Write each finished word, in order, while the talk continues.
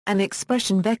An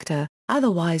expression vector,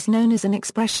 otherwise known as an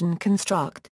expression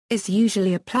construct, is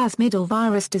usually a plasmid or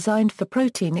virus designed for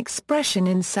protein expression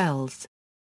in cells.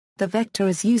 The vector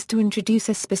is used to introduce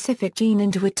a specific gene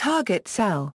into a target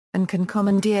cell, and can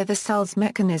commandeer the cell's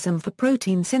mechanism for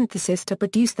protein synthesis to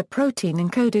produce the protein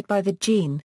encoded by the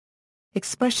gene.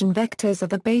 Expression vectors are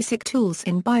the basic tools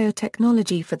in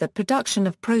biotechnology for the production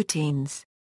of proteins.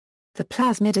 The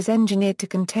plasmid is engineered to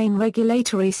contain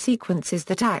regulatory sequences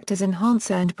that act as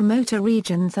enhancer and promoter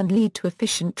regions and lead to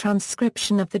efficient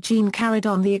transcription of the gene carried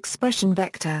on the expression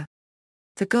vector.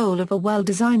 The goal of a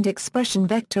well-designed expression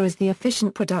vector is the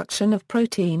efficient production of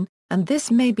protein, and this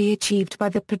may be achieved by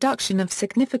the production of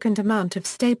significant amount of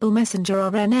stable messenger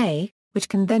RNA, which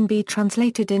can then be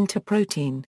translated into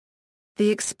protein. The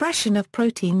expression of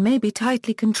protein may be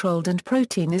tightly controlled, and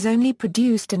protein is only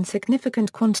produced in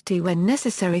significant quantity when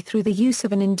necessary through the use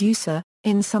of an inducer.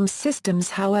 In some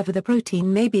systems, however, the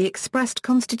protein may be expressed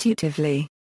constitutively.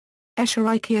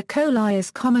 Escherichia coli is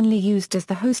commonly used as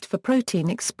the host for protein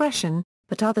expression,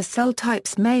 but other cell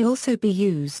types may also be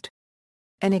used.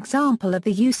 An example of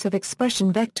the use of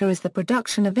expression vector is the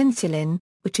production of insulin,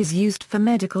 which is used for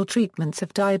medical treatments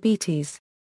of diabetes.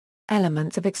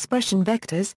 Elements of expression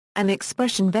vectors. An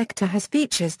expression vector has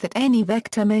features that any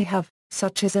vector may have,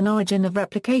 such as an origin of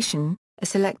replication, a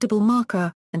selectable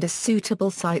marker, and a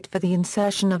suitable site for the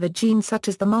insertion of a gene such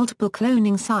as the multiple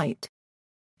cloning site.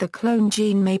 The clone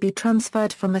gene may be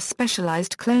transferred from a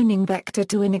specialized cloning vector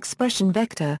to an expression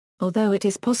vector, although it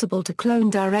is possible to clone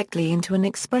directly into an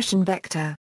expression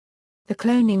vector. The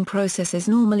cloning process is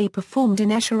normally performed in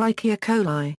Escherichia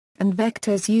coli, and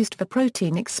vectors used for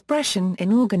protein expression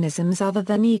in organisms other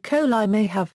than E. coli may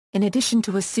have, in addition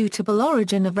to a suitable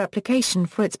origin of replication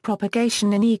for its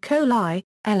propagation in E. coli,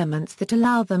 elements that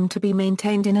allow them to be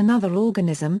maintained in another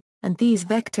organism, and these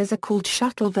vectors are called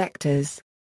shuttle vectors.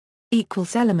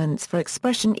 Elements for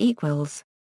expression equals.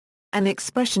 An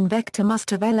expression vector must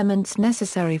have elements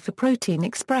necessary for protein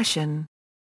expression.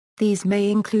 These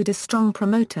may include a strong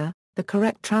promoter, the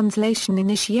correct translation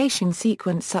initiation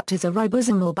sequence such as a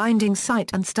ribosomal binding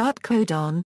site and start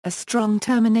codon, a strong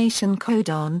termination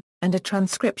codon, and a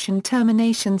transcription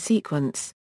termination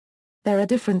sequence. There are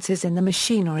differences in the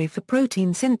machinery for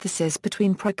protein synthesis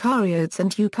between prokaryotes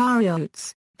and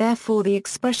eukaryotes, therefore the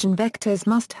expression vectors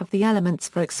must have the elements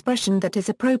for expression that is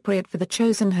appropriate for the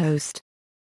chosen host.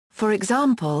 For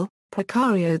example,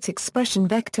 prokaryotes' expression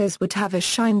vectors would have a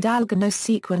shined alganose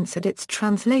sequence at its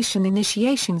translation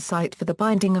initiation site for the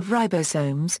binding of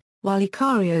ribosomes, while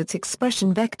eukaryotes'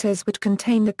 expression vectors would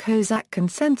contain the Kozak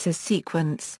consensus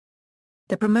sequence.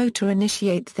 The promoter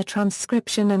initiates the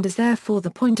transcription and is therefore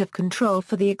the point of control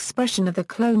for the expression of the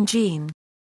clone gene.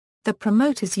 The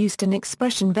promoters used in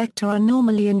expression vector are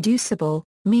normally inducible,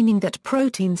 meaning that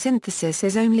protein synthesis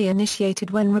is only initiated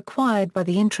when required by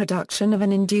the introduction of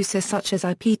an inducer such as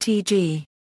IPTG.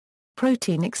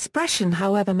 Protein expression,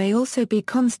 however, may also be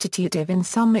constitutive in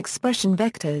some expression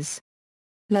vectors.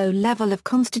 Low level of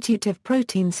constitutive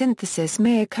protein synthesis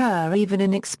may occur even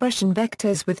in expression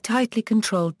vectors with tightly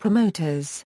controlled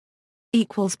promoters.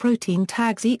 Protein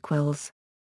tags equals.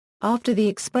 After the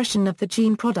expression of the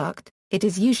gene product, it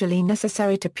is usually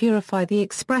necessary to purify the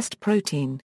expressed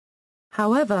protein.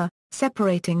 However,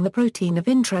 separating the protein of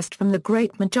interest from the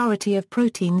great majority of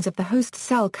proteins of the host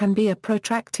cell can be a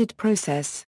protracted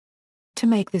process. To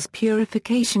make this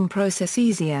purification process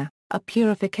easier, a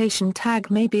purification tag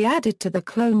may be added to the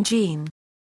clone gene.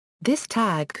 This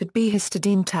tag could be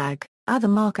histidine tag, other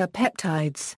marker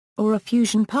peptides, or a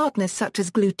fusion partner such as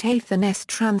glutathione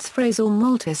S-transferase or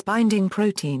maltose binding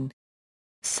protein.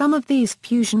 Some of these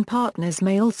fusion partners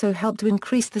may also help to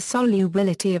increase the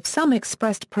solubility of some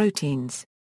expressed proteins.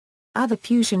 Other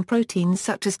fusion proteins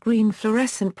such as green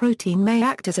fluorescent protein may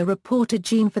act as a reporter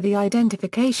gene for the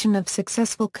identification of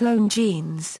successful clone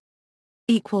genes.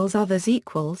 Others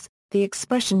equals. The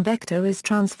expression vector is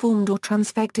transformed or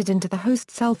transfected into the host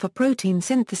cell for protein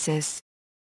synthesis.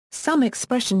 Some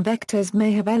expression vectors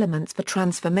may have elements for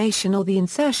transformation or the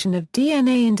insertion of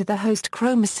DNA into the host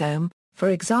chromosome, for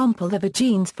example there are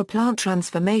genes for plant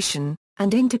transformation,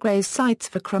 and integrase sites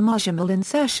for chromosomal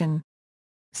insertion.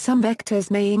 Some vectors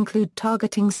may include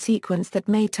targeting sequence that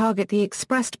may target the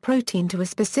expressed protein to a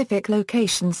specific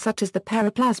location such as the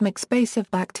periplasmic space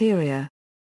of bacteria.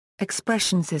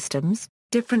 Expression systems.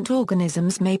 Different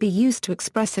organisms may be used to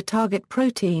express a target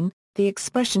protein. The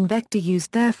expression vector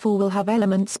used therefore will have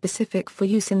elements specific for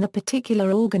use in the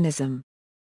particular organism.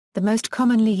 The most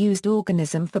commonly used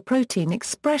organism for protein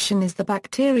expression is the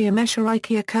bacterium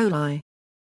Escherichia coli.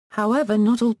 However,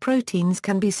 not all proteins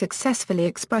can be successfully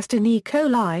expressed in E.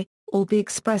 coli, or be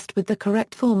expressed with the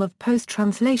correct form of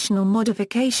post-translational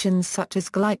modifications such as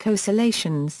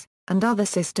glycosylations, and other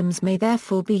systems may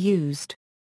therefore be used.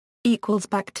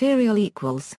 Bacterial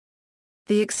equals.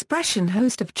 The expression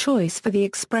host of choice for the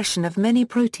expression of many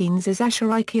proteins is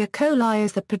Escherichia coli,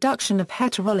 as the production of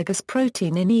heterologous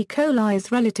protein in E. coli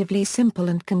is relatively simple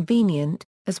and convenient,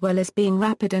 as well as being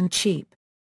rapid and cheap.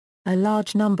 A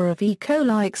large number of E.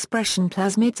 coli expression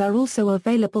plasmids are also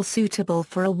available, suitable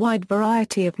for a wide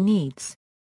variety of needs.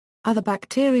 Other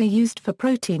bacteria used for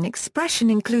protein expression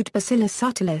include Bacillus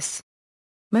subtilis.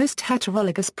 Most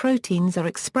heterologous proteins are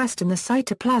expressed in the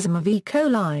cytoplasm of E.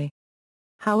 coli.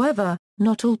 However,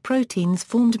 not all proteins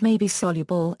formed may be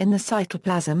soluble in the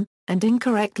cytoplasm, and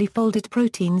incorrectly folded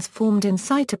proteins formed in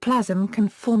cytoplasm can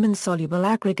form insoluble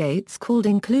aggregates called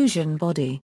inclusion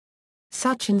body.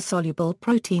 Such insoluble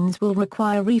proteins will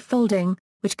require refolding,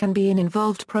 which can be an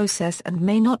involved process and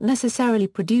may not necessarily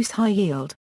produce high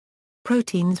yield.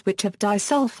 Proteins which have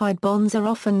disulfide bonds are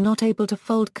often not able to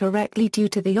fold correctly due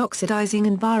to the oxidizing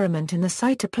environment in the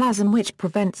cytoplasm, which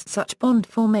prevents such bond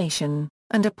formation,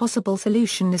 and a possible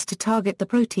solution is to target the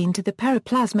protein to the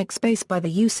periplasmic space by the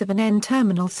use of an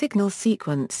N-terminal signal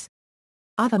sequence.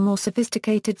 Other more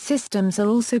sophisticated systems are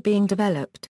also being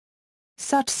developed.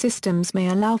 Such systems may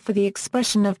allow for the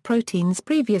expression of proteins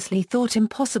previously thought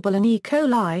impossible in E.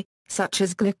 coli, such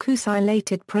as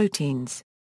glycosylated proteins.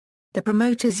 The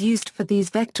promoters used for these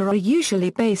vector are usually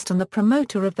based on the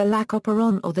promoter of the Lac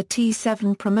operon or the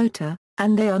T7 promoter,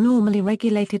 and they are normally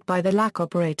regulated by the Lac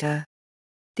operator.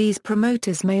 These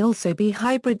promoters may also be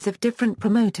hybrids of different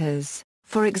promoters.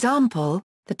 For example,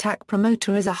 the TAC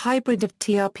promoter is a hybrid of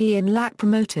TRP and LAC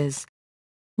promoters.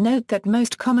 Note that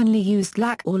most commonly used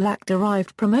LAC or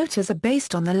LAC-derived promoters are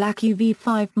based on the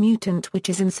LAC-UV5 mutant, which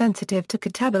is insensitive to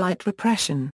catabolite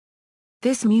repression.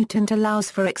 This mutant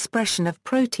allows for expression of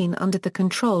protein under the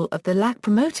control of the LAC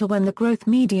promoter when the growth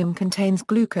medium contains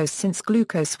glucose, since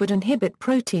glucose would inhibit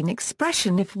protein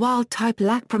expression if wild-type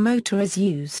LAC promoter is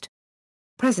used.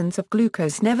 Presence of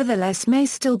glucose nevertheless may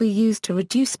still be used to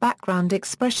reduce background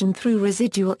expression through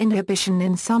residual inhibition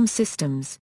in some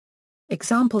systems.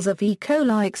 Examples of E.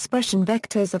 coli expression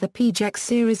vectors are the PGEX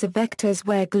series of vectors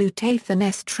where glutathione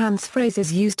S transferase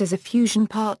is used as a fusion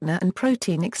partner and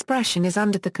protein expression is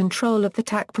under the control of the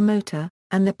TAC promoter,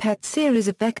 and the PET series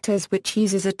of vectors which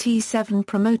uses a T7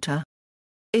 promoter.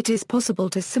 It is possible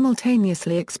to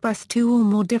simultaneously express two or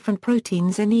more different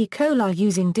proteins in E. coli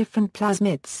using different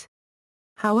plasmids.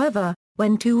 However,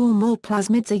 when two or more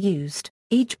plasmids are used,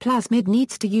 each plasmid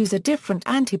needs to use a different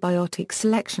antibiotic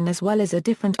selection as well as a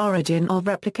different origin of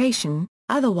replication,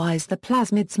 otherwise the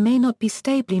plasmids may not be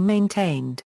stably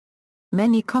maintained.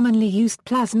 Many commonly used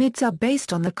plasmids are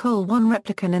based on the Col1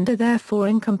 replicon and are therefore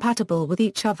incompatible with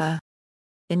each other.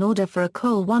 In order for a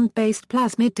Col1-based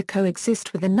plasmid to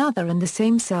coexist with another in the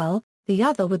same cell, the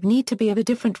other would need to be of a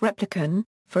different replicon,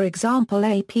 for example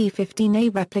a p15A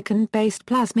replicon-based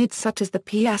plasmids such as the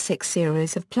P-ASIC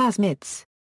series of plasmids.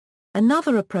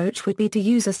 Another approach would be to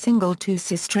use a single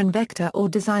 2-cistron vector or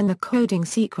design the coding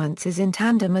sequences in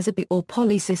tandem as a bi- or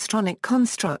polycistronic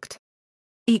construct.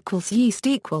 Yeast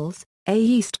equals, a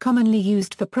yeast commonly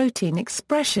used for protein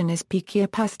expression is Pichia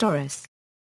pastoris.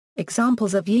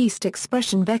 Examples of yeast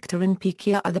expression vector in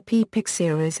Pichia are the P-PIC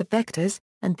series of vectors,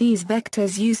 and these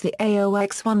vectors use the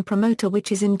AOX1 promoter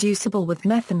which is inducible with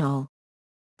methanol.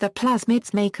 The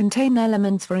plasmids may contain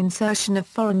elements for insertion of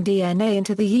foreign DNA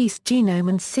into the yeast genome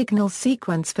and signal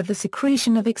sequence for the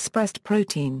secretion of expressed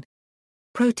protein.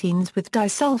 Proteins with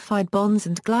disulfide bonds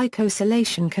and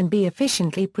glycosylation can be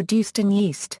efficiently produced in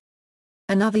yeast.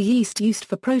 Another yeast used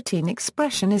for protein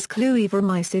expression is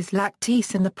Cluiveromyces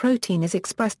lactase, and the protein is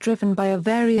expressed driven by a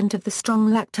variant of the strong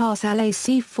lactase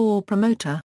LAC4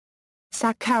 promoter.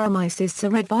 Saccharomyces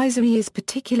cerevisiae is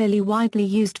particularly widely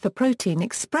used for protein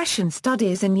expression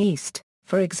studies in yeast,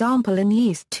 for example in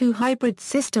yeast 2 hybrid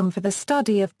system for the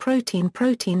study of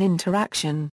protein-protein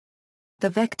interaction. The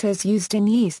vectors used in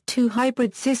yeast 2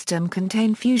 hybrid system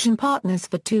contain fusion partners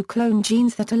for 2 clone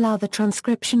genes that allow the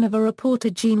transcription of a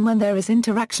reported gene when there is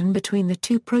interaction between the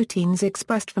 2 proteins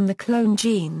expressed from the clone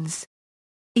genes.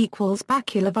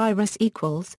 Baculovirus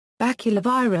equals,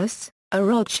 Baculovirus, a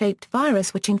rod-shaped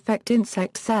virus which infect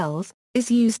insect cells,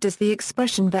 is used as the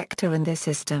expression vector in this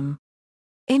system.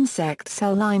 Insect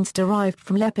cell lines derived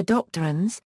from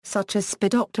lepidopterans, such as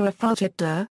Spodoptera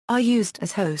fragipter, are used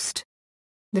as host.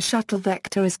 The shuttle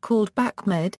vector is called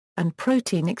plasmid, and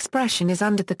protein expression is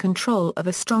under the control of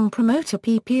a strong promoter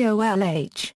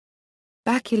PPOLH.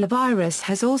 Baculovirus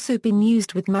has also been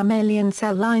used with mammalian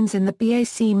cell lines in the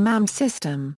BAC-MAM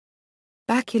system.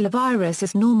 Baculovirus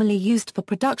is normally used for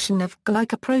production of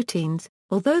glycoproteins,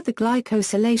 although the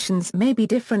glycosylations may be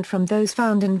different from those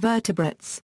found in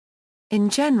vertebrates. In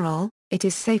general, it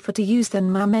is safer to use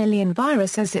than mammalian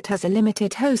virus as it has a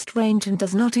limited host range and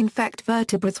does not infect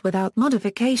vertebrates without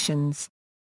modifications.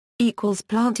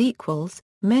 Plant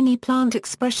Many plant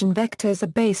expression vectors are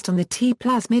based on the T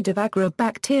plasmid of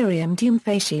Agrobacterium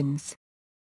tumefaciens.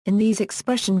 In these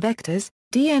expression vectors,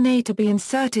 DNA to be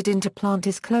inserted into plant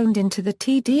is cloned into the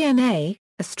tDNA,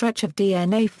 a stretch of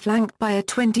DNA flanked by a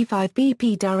 25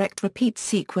 BP direct repeat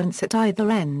sequence at either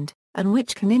end, and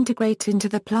which can integrate into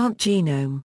the plant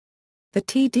genome. The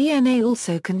tDNA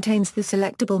also contains the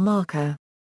selectable marker.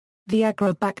 The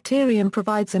Agrobacterium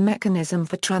provides a mechanism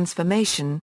for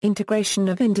transformation, integration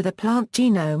into the plant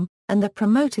genome, and the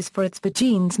promoters for its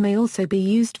genes may also be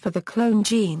used for the clone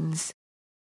genes.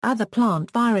 Other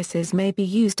plant viruses may be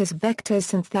used as vectors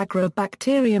since the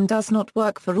Agrobacterium does not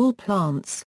work for all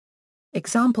plants.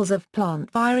 Examples of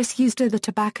plant virus used are the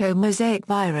tobacco mosaic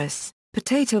virus,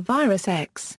 potato virus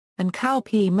X, and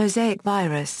cowpea mosaic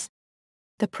virus.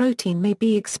 The protein may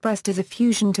be expressed as a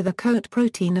fusion to the coat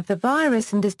protein of the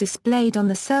virus and is displayed on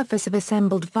the surface of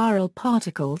assembled viral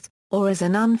particles, or as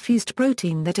an unfused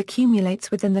protein that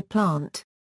accumulates within the plant.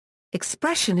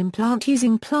 Expression in plant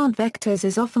using plant vectors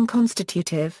is often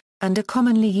constitutive, and a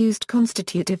commonly used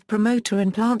constitutive promoter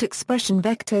in plant expression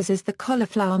vectors is the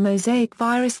cauliflower mosaic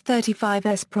virus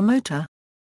 35S promoter.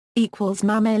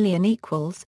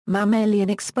 Mammalian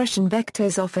expression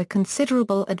vectors offer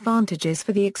considerable advantages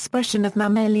for the expression of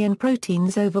mammalian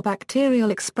proteins over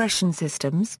bacterial expression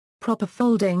systems, proper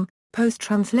folding,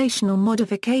 post-translational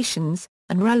modifications,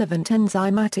 and relevant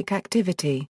enzymatic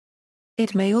activity.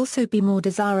 It may also be more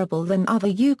desirable than other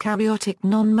eukaryotic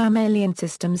non-mammalian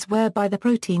systems whereby the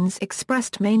proteins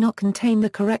expressed may not contain the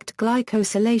correct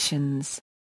glycosylations.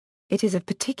 It is of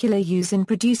particular use in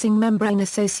producing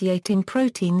membrane-associating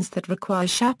proteins that require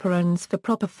chaperones for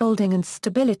proper folding and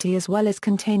stability as well as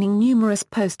containing numerous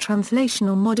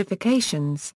post-translational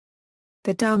modifications.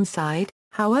 The downside,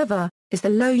 however, is the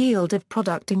low yield of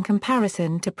product in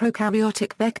comparison to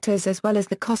prokaryotic vectors as well as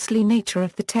the costly nature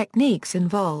of the techniques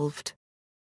involved.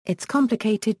 Its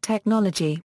complicated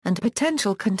technology, and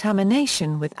potential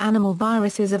contamination with animal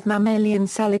viruses of mammalian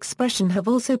cell expression have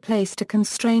also placed a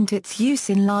constraint its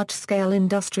use in large-scale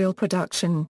industrial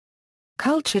production.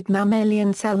 Cultured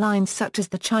mammalian cell lines such as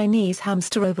the Chinese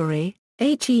hamster ovary,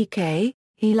 HEK,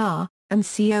 HeLa, and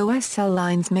COS cell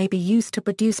lines may be used to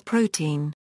produce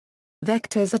protein.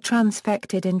 Vectors are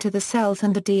transfected into the cells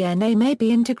and the DNA may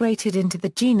be integrated into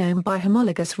the genome by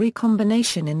homologous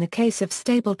recombination in the case of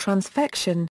stable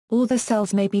transfection, or the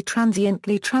cells may be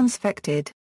transiently transfected.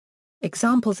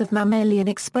 Examples of mammalian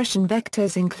expression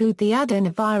vectors include the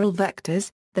adenoviral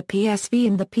vectors, the PSV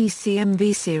and the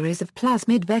PCMV series of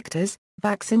plasmid vectors,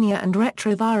 vaccinia and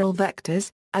retroviral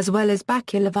vectors, as well as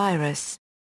Baculovirus.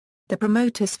 The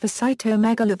promoters for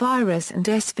cytomegalovirus and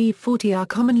SV40 are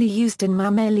commonly used in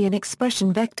mammalian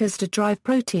expression vectors to drive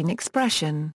protein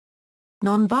expression.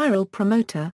 Non-viral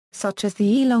promoter, such as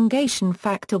the elongation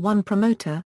factor 1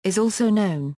 promoter, is also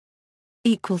known.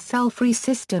 Cell-free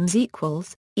systems E.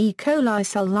 coli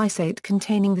cell lysate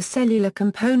containing the cellular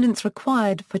components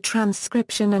required for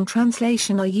transcription and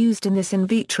translation are used in this in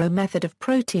vitro method of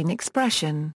protein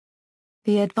expression.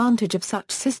 The advantage of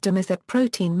such system is that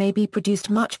protein may be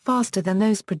produced much faster than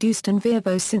those produced in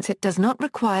vivo since it does not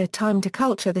require time to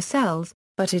culture the cells,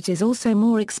 but it is also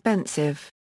more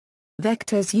expensive.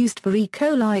 Vectors used for E.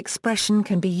 coli expression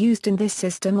can be used in this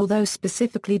system although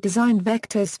specifically designed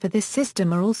vectors for this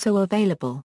system are also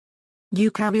available.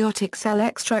 Eukaryotic cell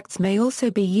extracts may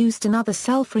also be used in other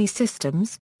cell-free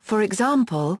systems, for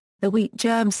example, the wheat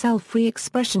germ cell-free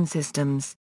expression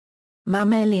systems.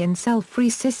 Mammalian cell-free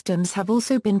systems have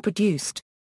also been produced.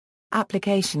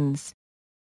 Applications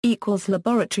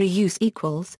Laboratory use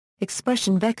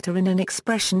Expression vector in an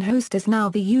expression host is now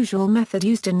the usual method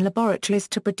used in laboratories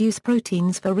to produce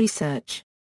proteins for research.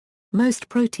 Most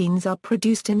proteins are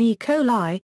produced in E.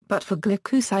 coli, but for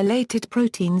glycosylated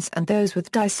proteins and those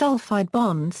with disulfide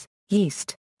bonds,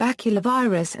 yeast,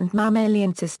 baculovirus and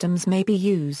mammalian systems may be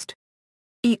used.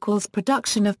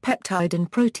 Production of peptide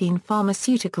and protein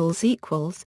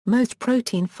pharmaceuticals Most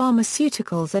protein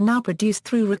pharmaceuticals are now produced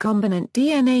through recombinant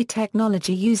DNA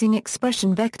technology using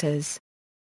expression vectors.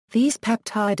 These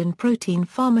peptide and protein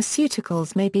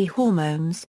pharmaceuticals may be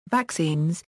hormones,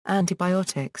 vaccines,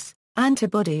 antibiotics,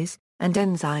 antibodies, and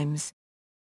enzymes.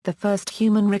 The first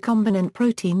human recombinant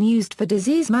protein used for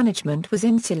disease management was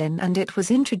insulin and it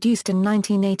was introduced in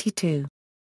 1982.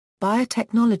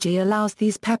 Biotechnology allows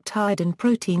these peptide and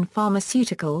protein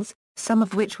pharmaceuticals, some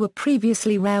of which were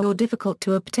previously rare or difficult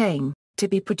to obtain, to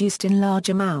be produced in large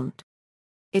amount.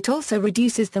 it also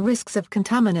reduces the risks of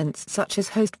contaminants such as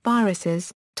host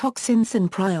viruses, toxins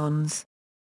and prions.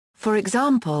 For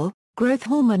example, growth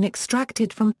hormone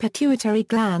extracted from pituitary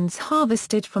glands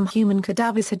harvested from human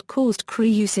cadavers had caused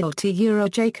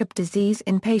Creutzfeldt-Jakob disease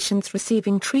in patients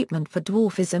receiving treatment for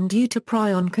dwarfism due to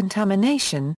prion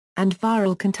contamination, and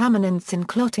viral contaminants in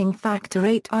clotting factor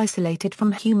VIII isolated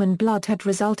from human blood had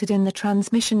resulted in the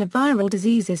transmission of viral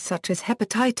diseases such as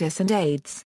hepatitis and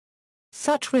AIDS.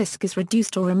 Such risk is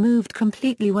reduced or removed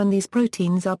completely when these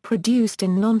proteins are produced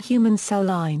in non-human cell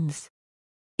lines.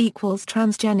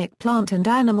 Transgenic plant and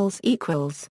animals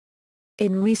equals.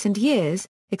 In recent years,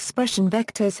 expression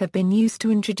vectors have been used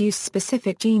to introduce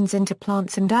specific genes into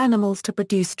plants and animals to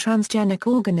produce transgenic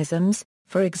organisms.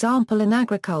 For example, in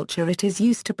agriculture it is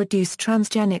used to produce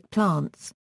transgenic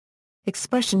plants.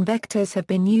 Expression vectors have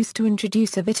been used to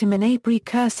introduce a vitamin A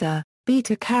precursor,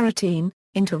 beta-carotene,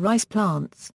 into rice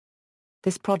plants.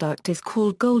 This product is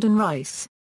called golden rice.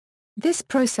 This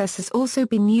process has also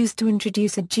been used to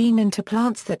introduce a gene into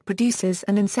plants that produces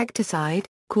an insecticide,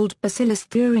 called Bacillus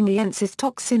thuringiensis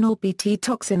toxin or Bt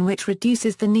toxin, which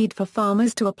reduces the need for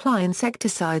farmers to apply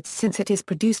insecticides since it is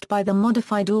produced by the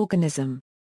modified organism.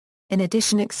 In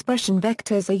addition, expression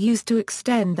vectors are used to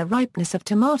extend the ripeness of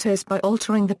tomatoes by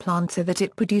altering the plant so that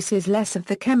it produces less of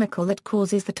the chemical that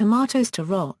causes the tomatoes to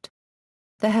rot.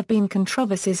 There have been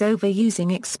controversies over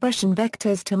using expression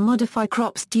vectors to modify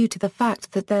crops due to the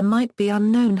fact that there might be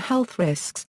unknown health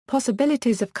risks,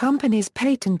 possibilities of companies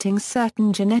patenting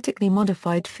certain genetically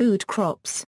modified food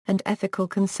crops, and ethical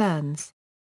concerns.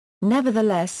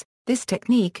 Nevertheless, this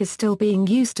technique is still being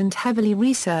used and heavily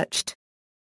researched.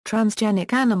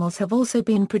 Transgenic animals have also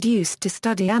been produced to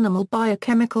study animal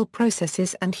biochemical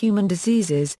processes and human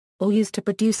diseases, or used to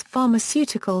produce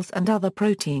pharmaceuticals and other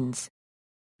proteins.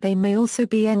 They may also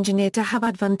be engineered to have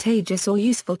advantageous or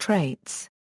useful traits.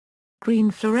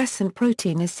 Green fluorescent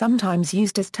protein is sometimes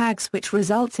used as tags, which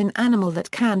results in animal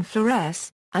that can fluoresce,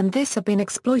 and this have been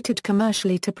exploited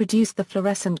commercially to produce the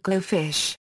fluorescent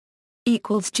glowfish.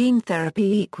 Gene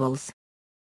therapy equals.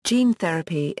 Gene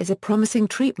therapy is a promising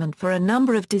treatment for a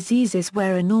number of diseases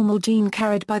where a normal gene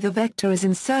carried by the vector is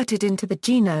inserted into the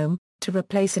genome, to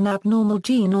replace an abnormal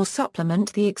gene or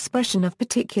supplement the expression of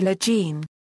particular gene.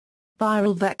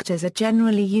 Viral vectors are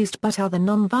generally used, but other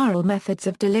non-viral methods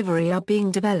of delivery are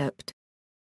being developed.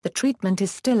 The treatment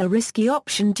is still a risky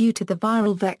option due to the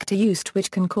viral vector used, which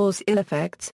can cause ill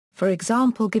effects, for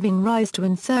example giving rise to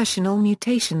insertional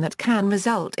mutation that can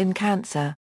result in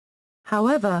cancer.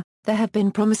 However, there have been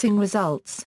promising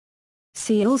results.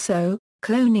 See also,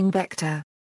 cloning vector.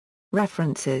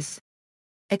 References.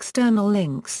 External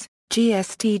links,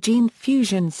 GST Gene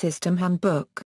Fusion System Handbook.